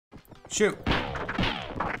Shoot.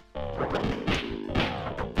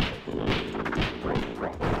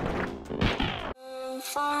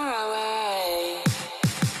 Far away.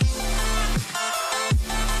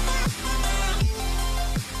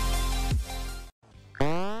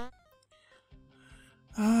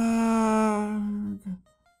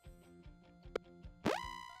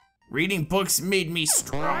 Reading books made me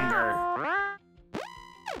stronger.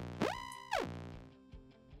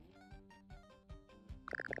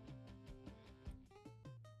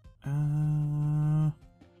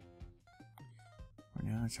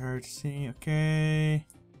 Now it's hard to see. Okay.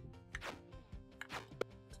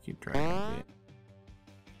 Let's keep dragging a bit.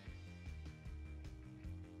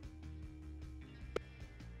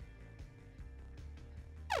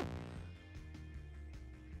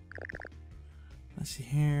 Let's see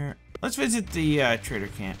here. Let's visit the trader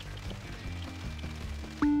camp.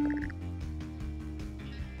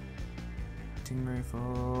 Hunting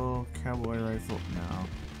rifle, cowboy rifle. No.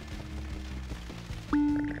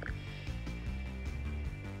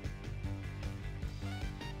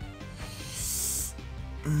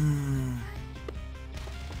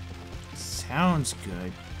 Sounds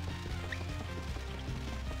good.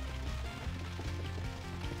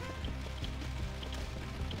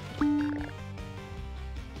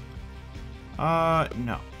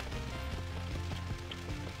 No.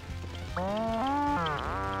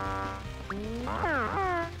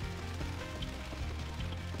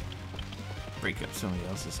 Break up somebody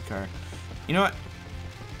else's car. You know what?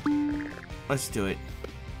 Let's do it.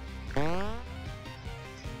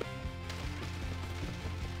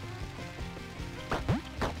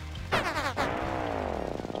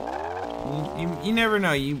 You never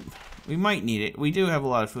know. We might need it. We do have a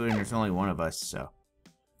lot of food, and there's only one of us, so.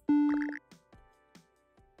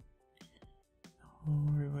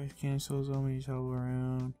 Oh, everybody's cancels. Zombies all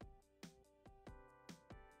around.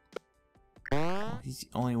 Oh, he's the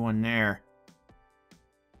only one there.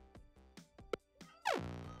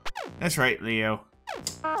 That's right, Leo.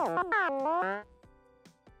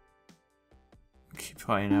 Keep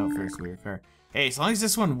flying out for this weird car. Hey, as long as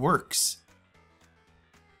this one works.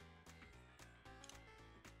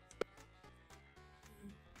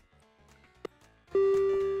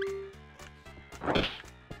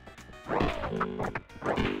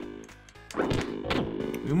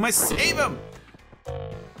 We must save them!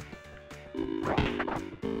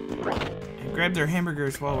 And grab their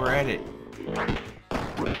hamburgers while we're at it.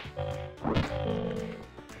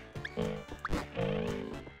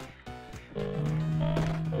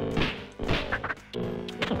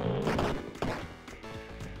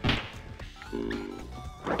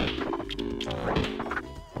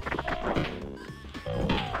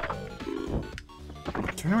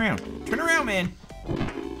 Turn around. Turn around, man.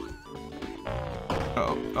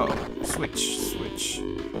 Uh-oh. Uh-oh. Switch. Switch.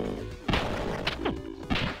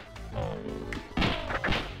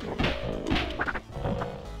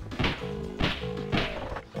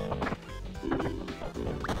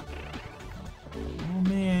 Oh,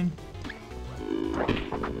 man.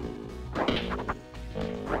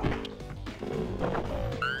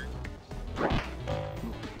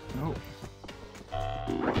 Nope.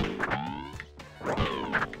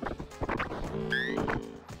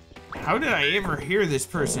 How did I ever hear this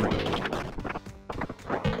person?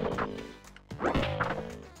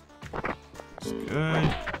 It's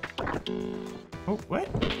good. Oh, what?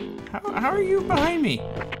 How are you behind me?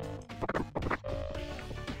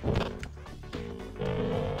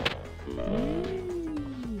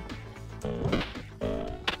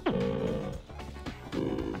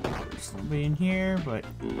 There's somebody in here, but...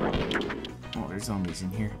 Oh, there's zombies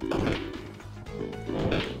in here.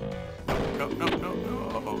 No, no, no, no,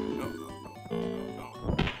 no, no.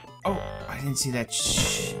 Oh, I didn't see that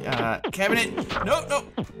cabinet. No, no.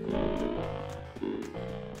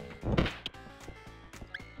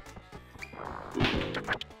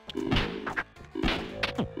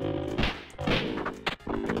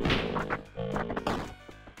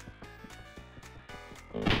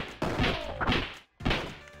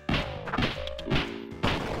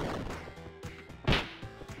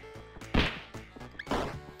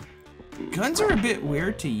 Guns are a bit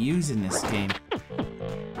weird to use in this game.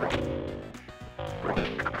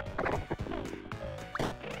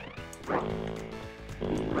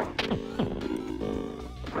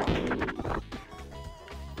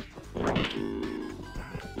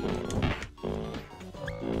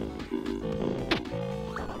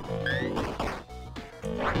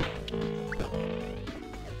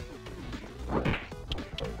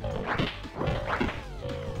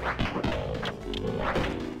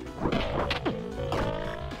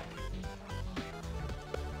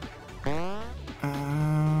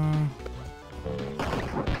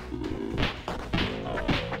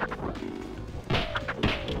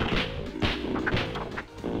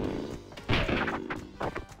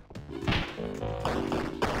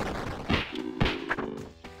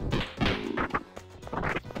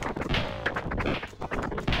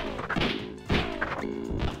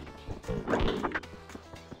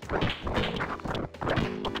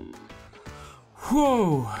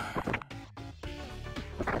 Whoa.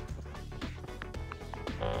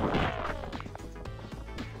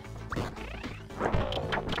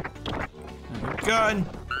 Gun.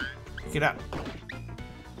 Get up.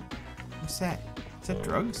 What's that? Is that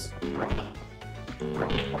drugs?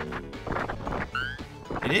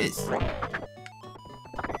 It is.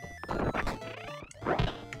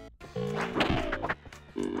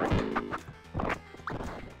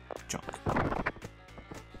 Junk.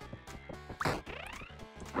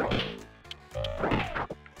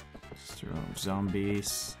 Just throw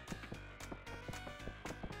zombies.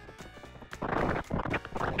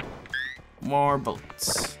 More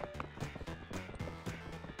bullets.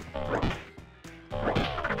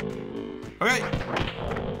 Okay.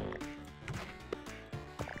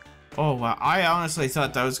 Oh wow, I honestly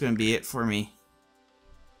thought that was gonna be it for me.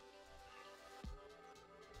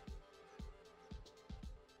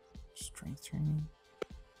 Strength training.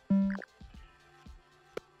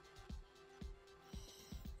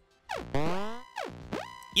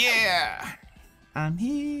 Yeah! I'm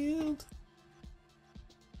healed.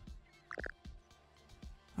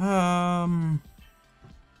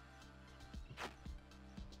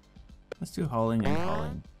 Let's do hauling and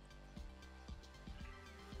hauling.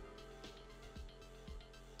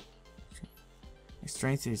 My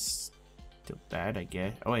strength is still bad, I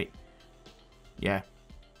guess. Oh wait. Yeah.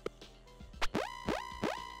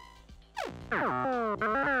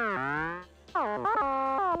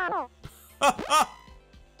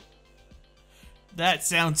 That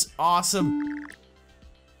sounds awesome.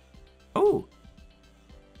 Oh.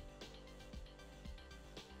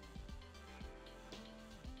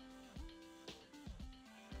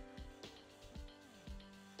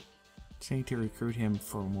 Need to recruit him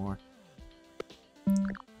for more.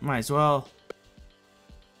 Might as well.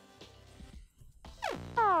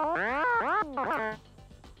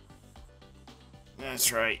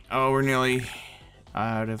 That's right. Oh, we're nearly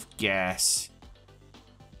out of gas.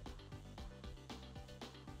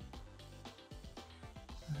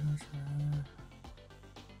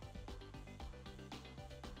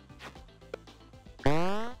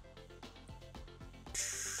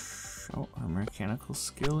 Oh, our mechanical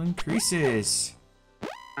skill increases.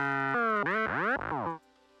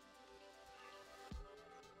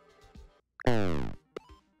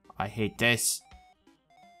 I hate this.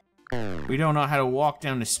 We don't know how to walk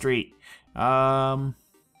down the street. Let's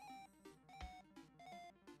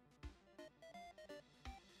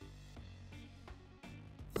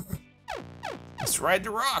ride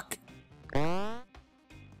the rock.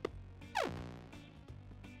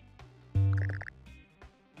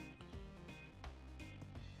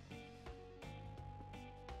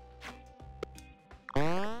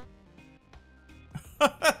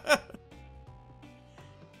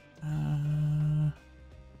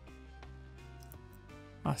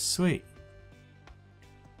 Oh, sweet.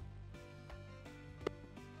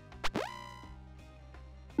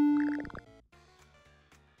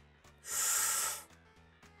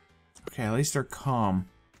 Okay, at least they're calm.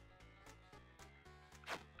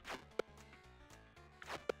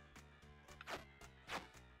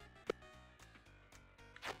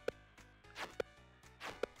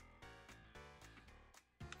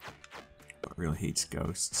 But really hates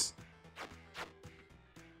ghosts.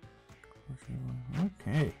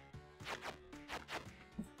 Okay.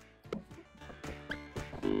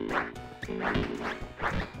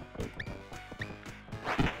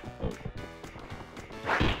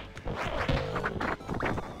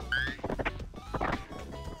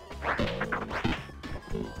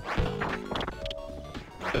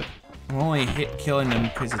 I'm only killing them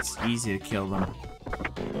because it's easy to kill them.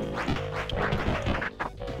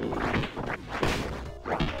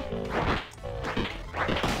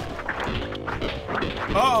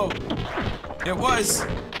 Oh! It was!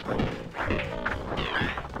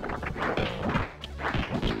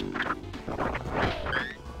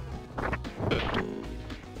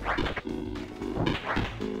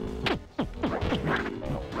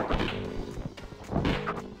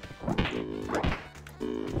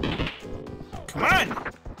 Come on!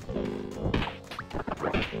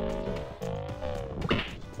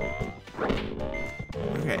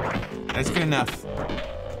 Okay, that's good enough.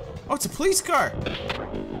 Oh, it's a police car!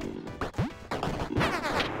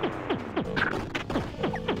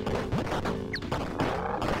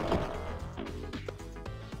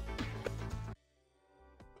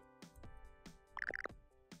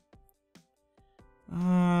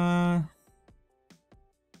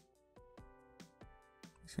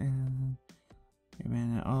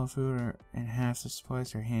 Man, all the food and half the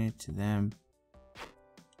supplies are handed to them.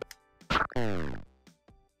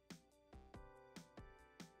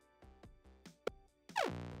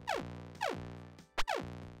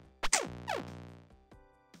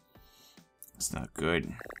 It's not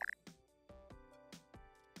good.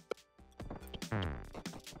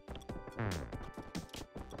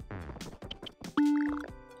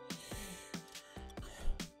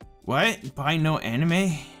 What? Buy no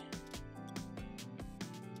anime?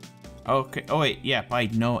 Okay. Oh wait, yeah, buy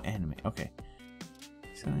no anime. Okay.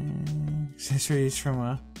 So, accessories from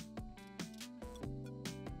a.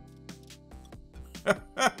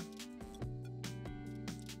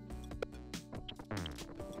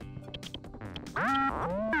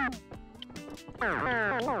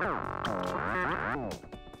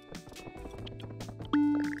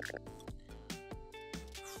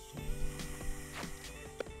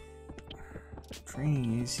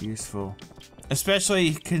 Training is useful.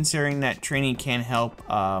 Especially considering that training can help,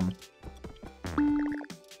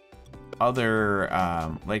 other,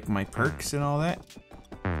 like my perks and all that.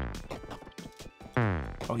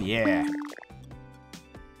 Oh, yeah.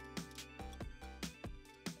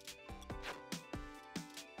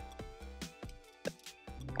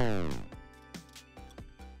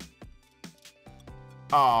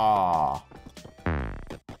 Aww.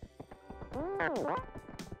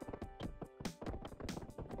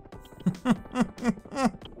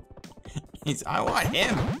 I want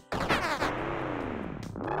him.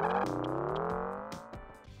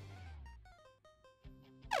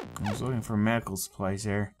 I was looking for medical supplies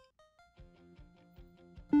there.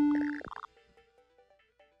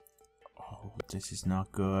 Oh, this is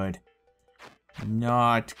not good.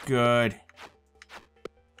 Not good.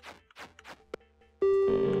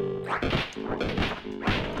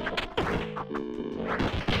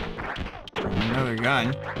 Another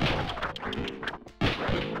gun.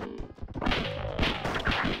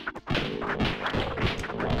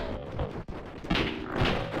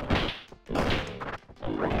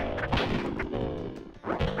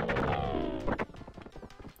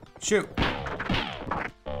 Shoot.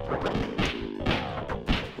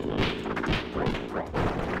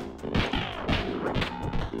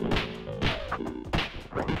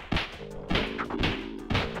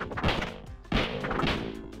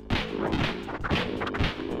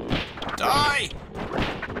 Die!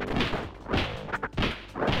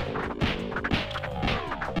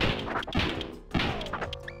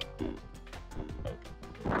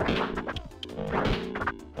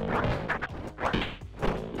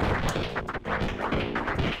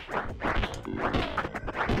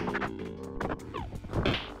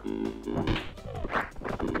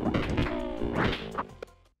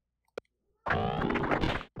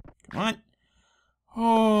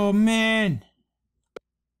 Oh, man.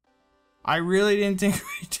 I really didn't think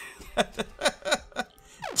we'd do that.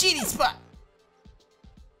 Genie spot!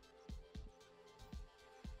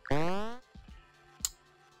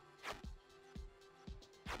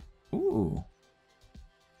 Ooh.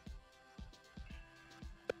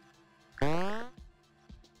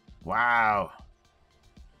 Wow.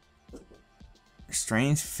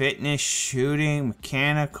 Strength, fitness, shooting,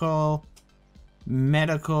 mechanical,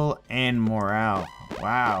 medical, and morale.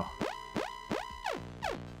 Wow.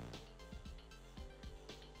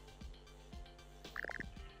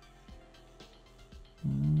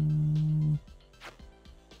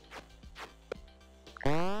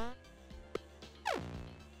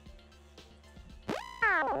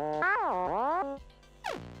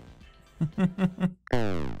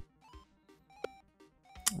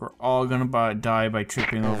 We're all gonna die by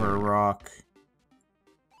tripping over a rock.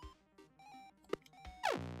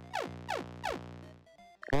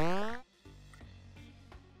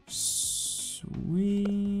 Sweet.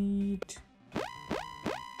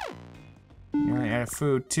 You're running out of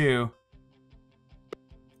food too.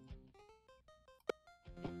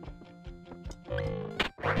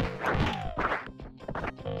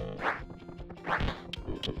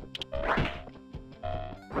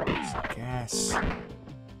 It's gas.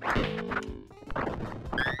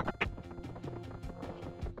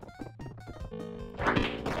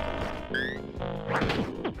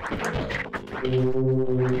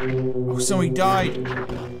 Oh, somebody died.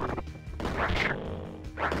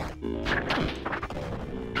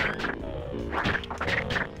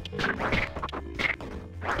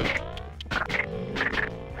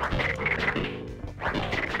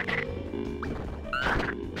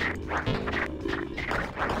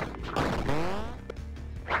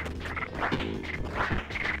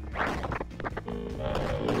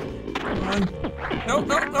 No,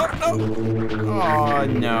 no, no, no! Oh,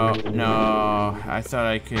 no, no. I thought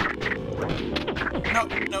I could... No,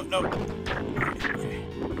 no, no. Okay.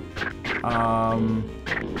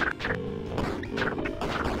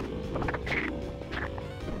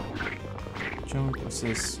 Junk, what's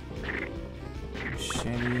this?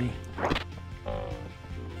 Machete.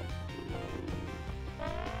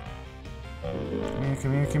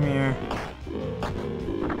 come here, come here.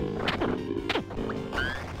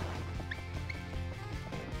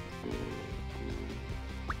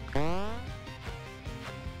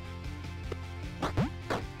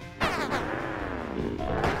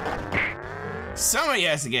 Somebody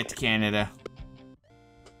has to get to Canada.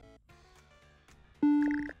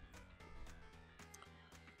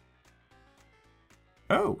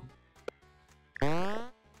 Oh.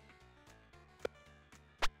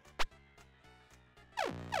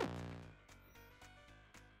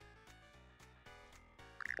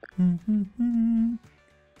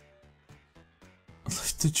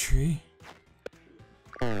 Lift the tree.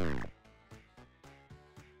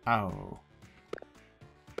 Oh.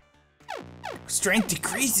 Strength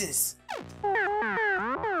decreases.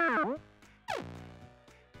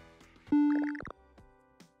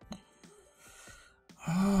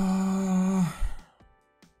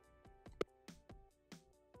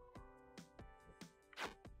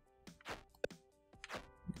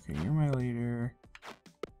 Okay, you're my leader.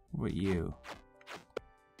 What about you?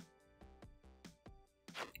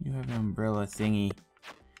 You have an umbrella thingy.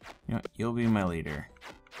 You know, you'll be my leader.